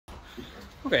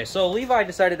Okay, so Levi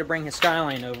decided to bring his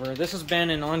Skyline over. This has been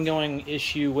an ongoing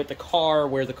issue with the car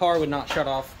where the car would not shut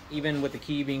off, even with the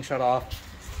key being shut off.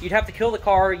 You'd have to kill the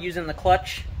car using the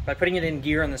clutch by putting it in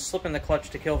gear and then slipping the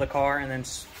clutch to kill the car and then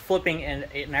flipping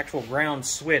an actual ground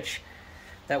switch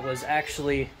that was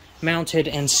actually mounted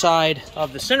inside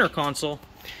of the center console.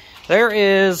 There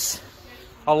is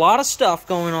a lot of stuff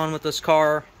going on with this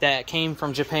car that came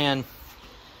from Japan,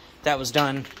 that was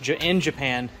done in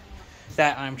Japan,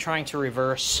 that I'm trying to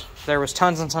reverse. There was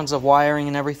tons and tons of wiring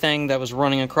and everything that was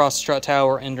running across the strut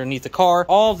tower underneath the car.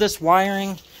 All of this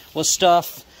wiring was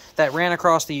stuff that ran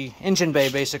across the engine bay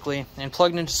basically and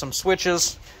plugged into some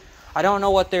switches. I don't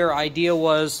know what their idea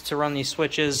was to run these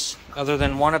switches, other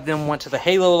than one of them went to the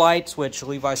halo lights, which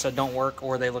Levi said don't work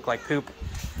or they look like poop.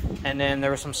 And then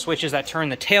there were some switches that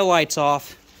turned the tail lights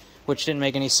off, which didn't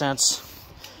make any sense.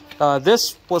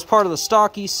 This was part of the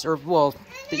stock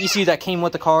the ECU that came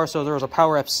with the car, so there was a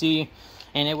Power FC,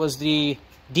 and it was the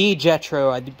D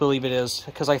Jetro, I believe it is,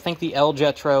 because I think the L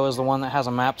Jetro is the one that has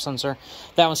a map sensor.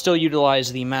 That one still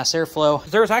utilized the mass airflow.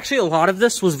 There was actually a lot of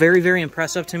this was very, very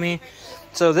impressive to me.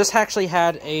 So this actually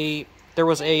had there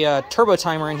was a turbo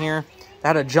timer in here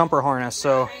that had a jumper harness,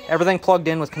 so everything plugged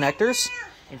in with connectors.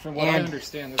 And from what I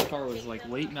understand, this car was like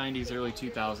late 90s, early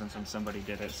 2000s when somebody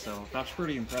did it, so that's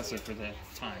pretty impressive for the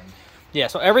time. Yeah,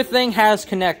 so everything has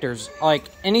connectors. Like,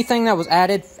 anything that was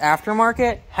added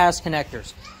aftermarket has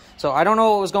connectors. So I don't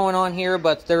know what was going on here,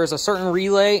 but there is a certain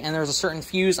relay and there's a certain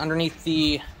fuse underneath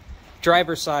the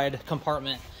driver's side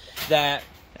compartment that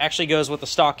actually goes with the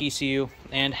stock ECU.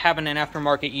 And having an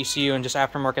aftermarket ECU and just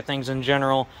aftermarket things in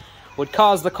general would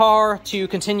cause the car to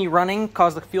continue running,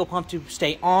 cause the fuel pump to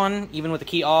stay on, even with the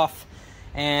key off.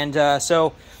 And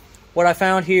so what I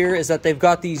found here is that they've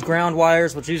got these ground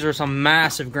wires, which these are some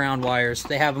massive ground wires.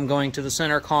 They have them going to the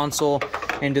center console,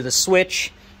 into the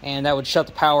switch, and that would shut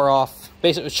the power off.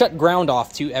 Basically, it would shut ground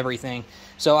off to everything.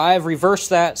 So I've reversed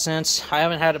that since I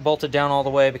haven't had it bolted down all the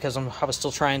way because I was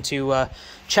still trying to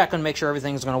check and make sure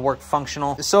everything's going to work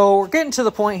functional. So we're getting to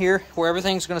the point here where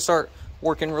everything's going to start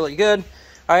working really good.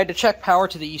 I had to check power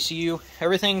to the ECU.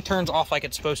 Everything turns off like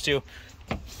it's supposed to.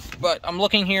 But I'm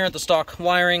looking here at the stock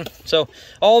wiring. So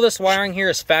all this wiring here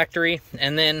is factory,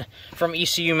 and then from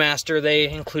ECU Master they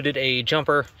included a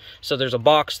jumper. So there's a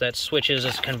box that switches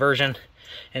as conversion,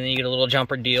 and then you get a little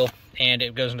jumper deal, and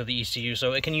it goes into the ECU,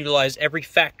 so it can utilize every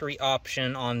factory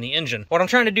option on the engine. What I'm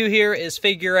trying to do here is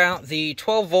figure out the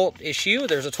 12-volt issue.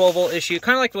 There's a 12-volt issue,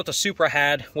 kind of like what the Supra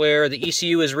had, where the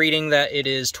ECU is reading that it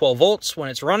is 12 volts when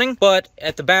it's running, but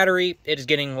at the battery, it is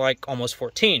getting like almost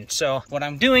 14. So what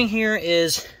I'm doing here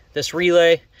is this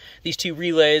relay, these two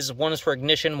relays, one is for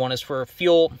ignition, one is for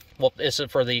fuel, well, this is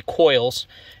for the coils,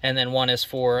 and then one is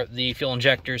for the fuel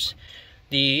injectors.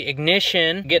 The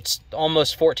ignition gets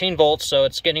almost 14 volts, so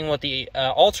it's getting what the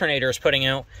alternator is putting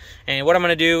out. And what I'm going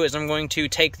to do is I'm going to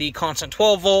take the constant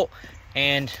 12 volt,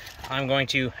 and I'm going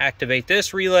to activate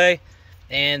this relay,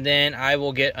 and then I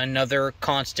will get another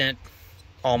constant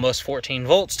almost 14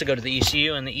 volts to go to the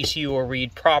ECU, and the ECU will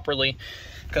read properly.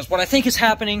 Because what I think is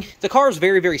happening, the car is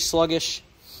very, very sluggish,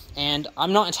 and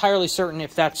I'm not entirely certain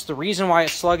if that's the reason why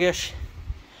it's sluggish,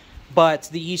 but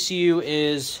the ECU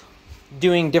is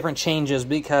doing different changes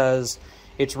because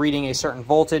it's reading a certain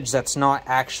voltage that's not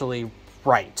actually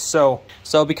right. So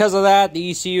because of that,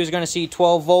 the ECU is going to see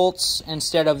 12 volts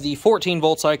instead of the 14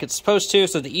 volts like it's supposed to.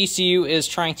 So the ECU is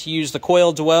trying to use the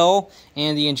coil dwell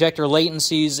and the injector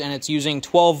latencies, and it's using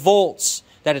 12 volts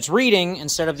that it's reading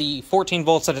instead of the 14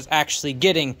 volts that it's actually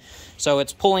getting. So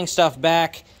it's pulling stuff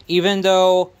back, even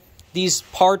though these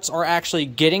parts are actually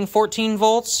getting 14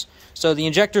 volts. So the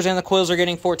injectors and the coils are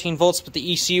getting 14 volts, but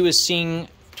the ECU is seeing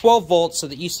 12 volts, so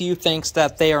the ECU thinks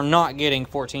that they are not getting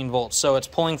 14 volts, so it's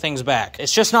pulling things back.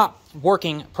 It's just not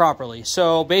working properly.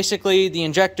 So basically, the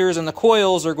injectors and the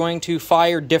coils are going to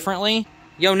fire differently.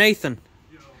 Yo, Nathan.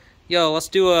 Yo,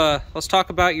 let's talk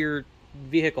about your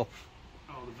vehicle.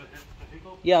 Oh, the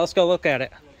vehicle? Yeah, let's go look at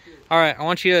it. All right, I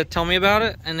want you to tell me about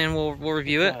it, and then we'll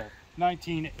review it.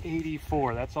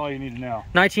 1984. That's all you need to know.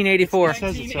 1984.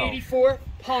 1984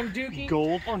 Ponduki.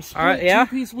 Gold on all right, yeah.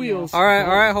 Two-piece wheels. All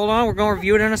right. Hold on. We're gonna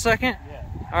review it in a second. Yeah.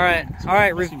 All right. All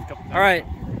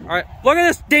right. Look at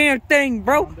this damn thing,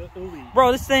 bro.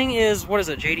 Bro, this thing is, what is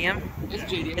it? JDM? It's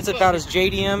JDM. It's about as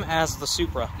JDM as the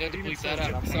Supra. You had to bleep that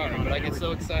out. I'm sorry, but I get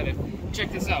so excited.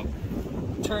 Check this out.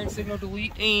 Turn signal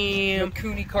delete. Damn.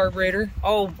 Cooney carburetor.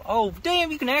 Oh,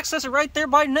 damn! You can access it right there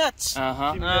by nuts.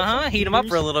 Heat them up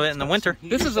for a little bit in the winter.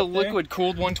 This is a liquid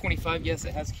cooled 125. Yes,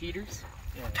 it has heaters.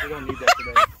 Yeah, we don't need that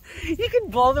today. You can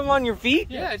blow them on your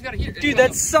feet. Yeah, it's got a heater. Dude,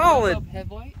 that's solid.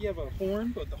 Headlight. You have a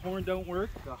horn, but the horn don't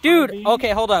work. Dude,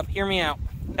 okay, hold up. Hear me out.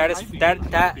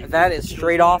 That is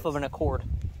straight off of an Accord.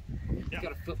 You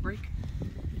got a foot brake?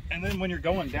 And then when you're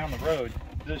going down the road,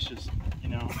 this just, you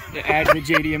know, It adds the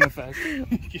JDM effect.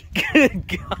 Good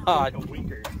God. like a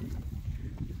winker.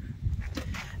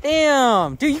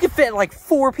 Damn, dude, you could fit like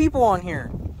 4 people on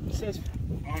here. It says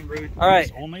on road All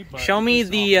right, only, but show me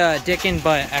the dick and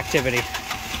butt activity.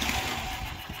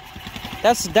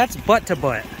 That's butt to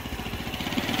butt.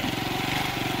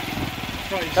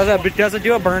 Does it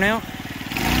do a burnout?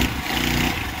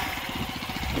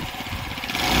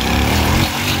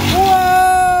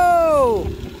 Whoa!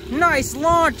 Nice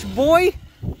launch, boy.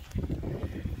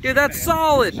 Dude, that's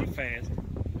solid. Fast.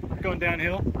 Going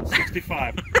downhill,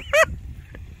 65.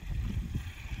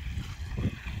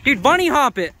 Dude, bunny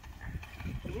hop it.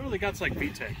 It literally got like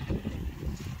VTEC.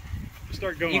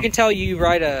 Start going. You can tell you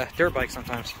ride a dirt bike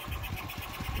sometimes.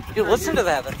 Dude, listen to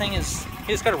that. The thing is,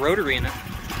 it's got a rotary in it.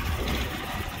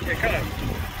 Yeah, kind of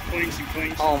clinks and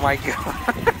clinks. Oh my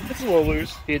God. It's a little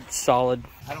loose. It's solid.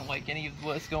 I don't like any of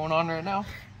what's going on right now.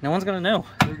 No one's gonna know.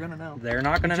 They're gonna know. They're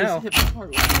not gonna know. Just hit my car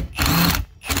with it.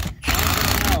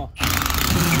 No.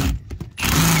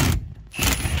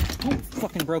 Oh,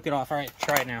 fucking broke it off. All right,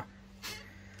 try it now.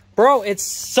 Bro, it's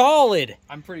solid.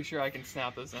 I'm pretty sure I can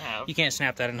snap this in half. You can't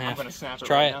snap that in half. I'm gonna snap it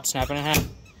Try right it. now. Snap it in half.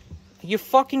 You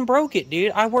fucking broke it,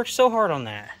 dude. I worked so hard on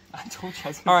that. I told you I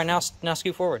was All gonna right, now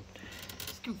scoot forward.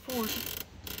 scoot forward.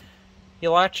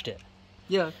 You latched it.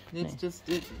 Yeah, it's just,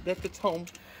 that fits home.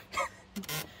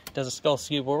 Does the skull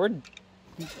scoot forward?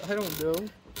 I don't know.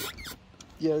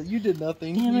 Yeah, you did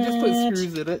nothing. Damn You just put it.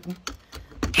 screws in it.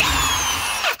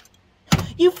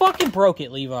 You fucking broke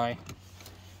it, Levi.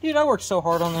 Dude, I worked so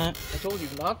hard on that. I told you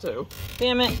not to.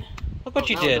 Damn it. Look what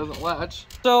you Now did. It doesn't latch.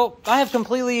 So, I have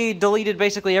completely deleted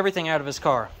basically everything out of his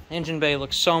car. Engine bay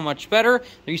looks so much better.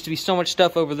 There used to be so much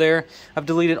stuff over there. I've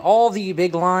deleted all the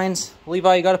big lines.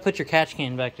 Levi, you gotta put your catch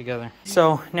can back together.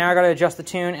 So, now I gotta adjust the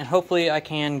tune, and hopefully I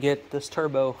can get this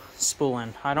turbo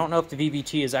spooling. I don't know if the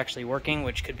VVT is actually working,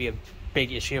 which could be a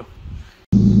big issue.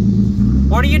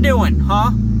 What are you doing,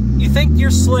 huh? You think you're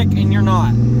slick, and you're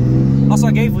not. Also,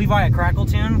 I gave Levi a crackle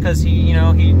tune, because he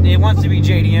wants to be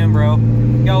JDM, bro.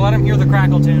 Yo, let him hear the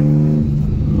crackle tune.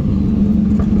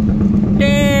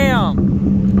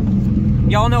 Damn!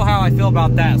 Y'all know how I feel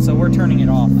about that, so we're turning it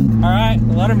off. Alright,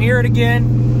 let him hear it again.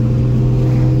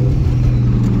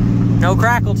 No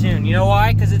crackle tune. You know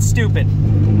why? Because it's stupid.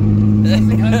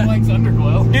 He kind of likes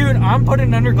underglow. Dude, I'm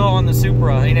putting underglow on the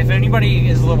Supra, and if anybody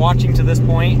is watching to this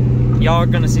point, y'all are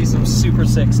gonna see some super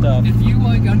sick stuff. If you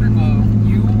like underglow,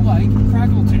 you like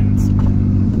crackle tunes.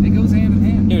 It goes hand in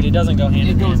hand. Dude, it doesn't go hand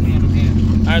in hand. It goes hand in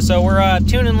hand. Alright, so we're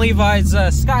tuning Levi's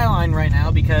Skyline right now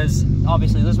because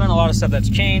obviously there's been a lot of stuff that's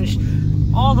changed.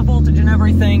 All the voltage and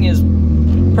everything is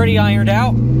pretty ironed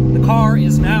out. The car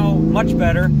is now much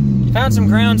better. Found some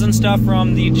grounds and stuff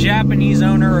from the Japanese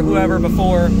owner or whoever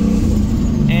before.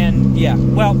 And yeah,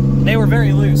 well, they were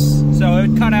very loose. So it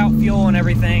would cut out fuel and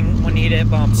everything when you hit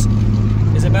bumps.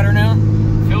 Is it better now?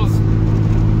 Feels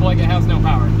like it has no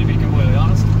power, to be completely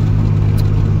honest.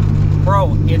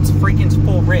 Bro, it's freaking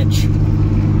full rich.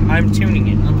 I'm tuning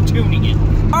it. I'm tuning it.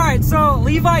 Alright, so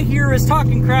Levi here is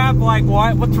talking crap like,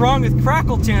 what's wrong with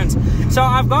crackle tunes? So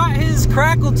I've got his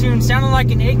crackle tune sounding like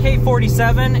an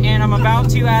AK-47, and I'm about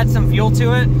to add some fuel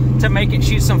to it to make it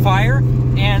shoot some fire.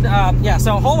 And yeah,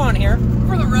 so hold on here.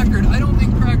 For the record, I don't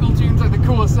think crackle tunes are the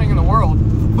coolest thing in the world,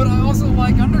 but I also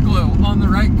like underglow on the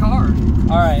right car.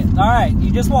 Alright,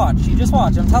 you just watch. You just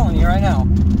watch. I'm telling you right now.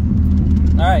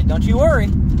 Alright, don't you worry.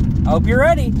 I hope you're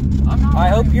ready. I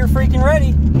hope you're freaking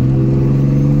ready.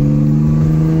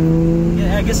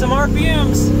 Yeah, get some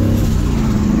RPMs.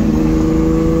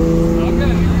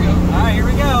 Okay, here we go. Alright, here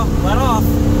we go. Let off.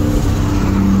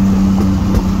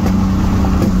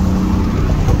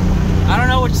 I don't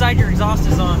know which side your exhaust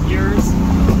is on. Yours?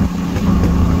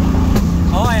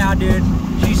 Oh yeah, dude.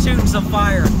 She's shooting some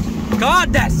fire.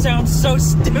 God, that sounds so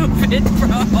stupid,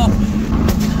 bro.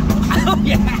 Oh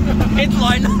yeah, it's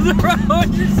lighting up the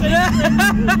road. You're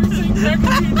saying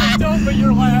crackle tunes don't, but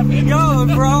you're laughing. Yo,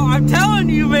 bro, I'm telling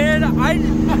you, man.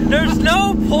 There's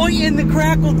no point in the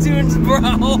crackle tunes, bro.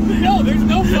 No, there's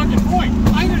no fucking point.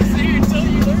 I'm gonna say it and tell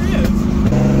you there is.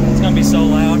 It's gonna be so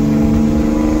loud.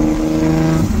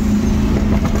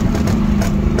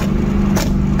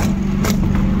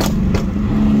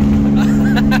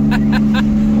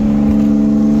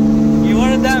 You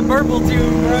wanted that purple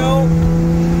tune, bro.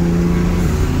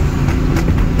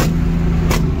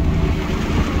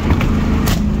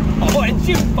 Oh, it's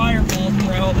shooting fireballs,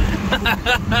 bro.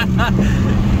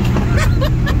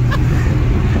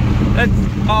 That's,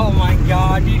 oh my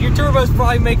god, dude, your turbo's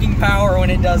probably making power when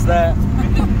it does that.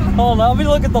 Hold on, let me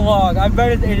look at the log. I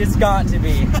bet it's got to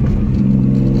be.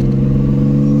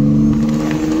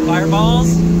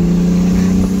 Fireballs.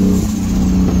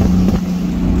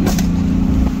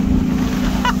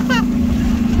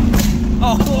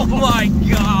 Oh my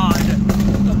god.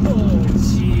 Oh,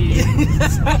 jeez.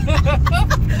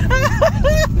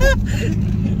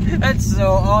 That's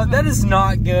so odd. That is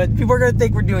not good. People are gonna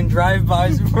think we're doing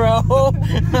drive-bys, bro.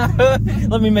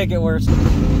 Let me make it worse.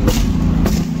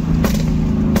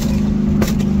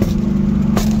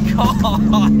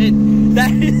 God,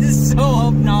 that is so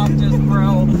obnoxious,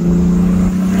 bro.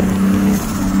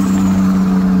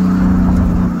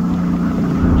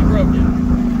 You broke it.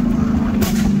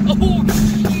 Oh,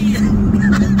 jeez.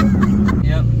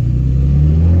 Yep.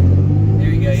 There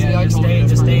you go. See, Yeah, I just told you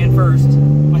stay this, in first.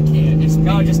 I can't. It's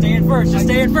No, just stay in first. Just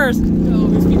stay in first. No,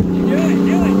 there's people. Do it.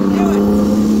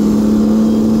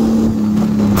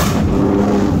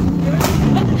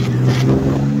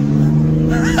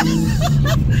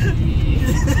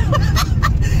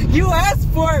 You asked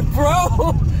for it, bro.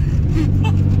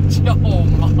 Oh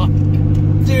my.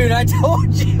 Dude, I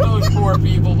told you. Those poor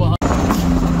people behind.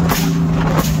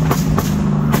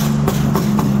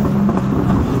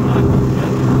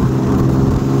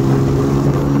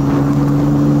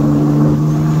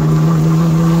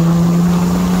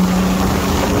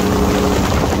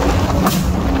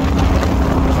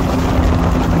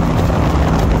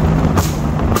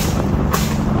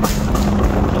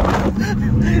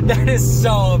 That is so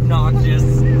obnoxious.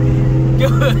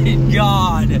 Good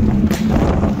God.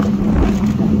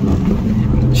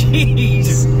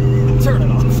 Jeez. Turn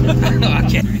it off.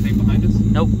 Okay. Anything behind us?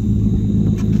 Nope.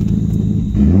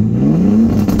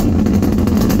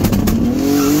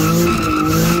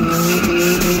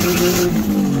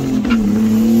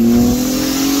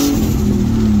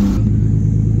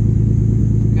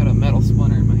 Got a metal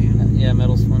splinter in my hand. Yeah,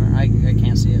 metal splinter. I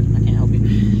can't see it. I can't help you.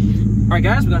 All right,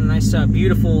 guys, we got a nice,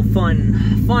 beautiful,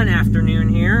 fun afternoon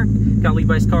here. Got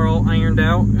Levi's car all ironed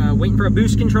out. Waiting for a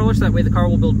boost controller, so that way the car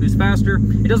will build boost faster.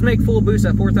 It does make full boost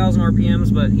at 4,000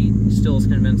 RPMs, but he still is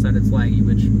convinced that it's laggy,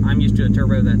 which I'm used to a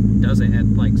turbo that does it at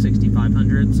like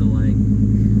 6,500, so like,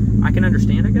 I can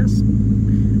understand, I guess.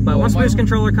 But once boost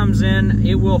controller comes in,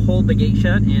 it will hold the gate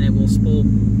shut and it will spool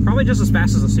probably just as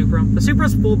fast as the Supra. The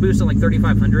Supra's full boost at like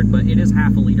 3,500, but it is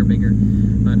half a liter bigger.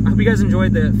 But I hope you guys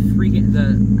enjoyed the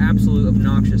absolute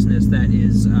obnoxiousness that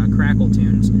is Crackle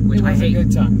tunes, which I hate. It was a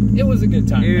good time. It was a good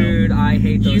time, dude. though. I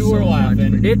hate those. You were so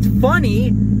laughing. much. It's funny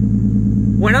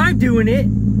when I'm doing it,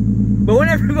 but when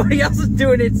everybody else is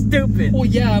doing it, it's stupid. Well,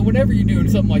 yeah, whenever you're doing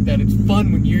something like that, it's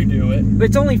fun when you do it. But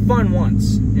it's only fun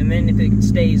once, and then if it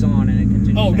stays on and it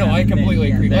continues. Oh, no, I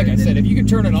completely agree. Like I said, if you can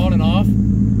turn it on and off,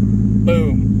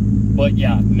 boom. But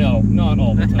yeah, no, not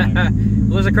all the time.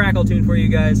 Well, there's a Crackle tune for you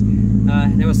guys.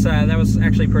 That was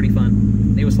actually pretty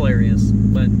fun. It was hilarious,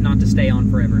 but not to stay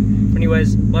on forever. But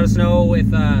anyways, let us know if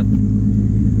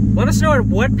let us know at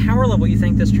what power level you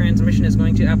think this transmission is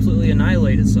going to absolutely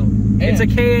annihilate itself. It's a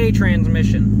KA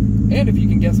transmission. And if you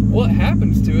can guess what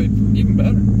happens to it, even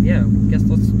better. Yeah,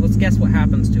 let's guess what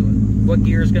happens to it. What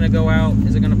gear is going to go out?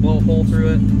 Is it going to blow a hole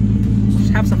through it?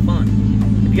 Just have some fun.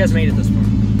 If you guys made it this far.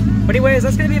 But anyways,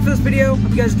 that's going to be it for this video.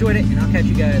 Hope you guys enjoyed it, and I'll catch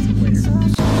you guys later.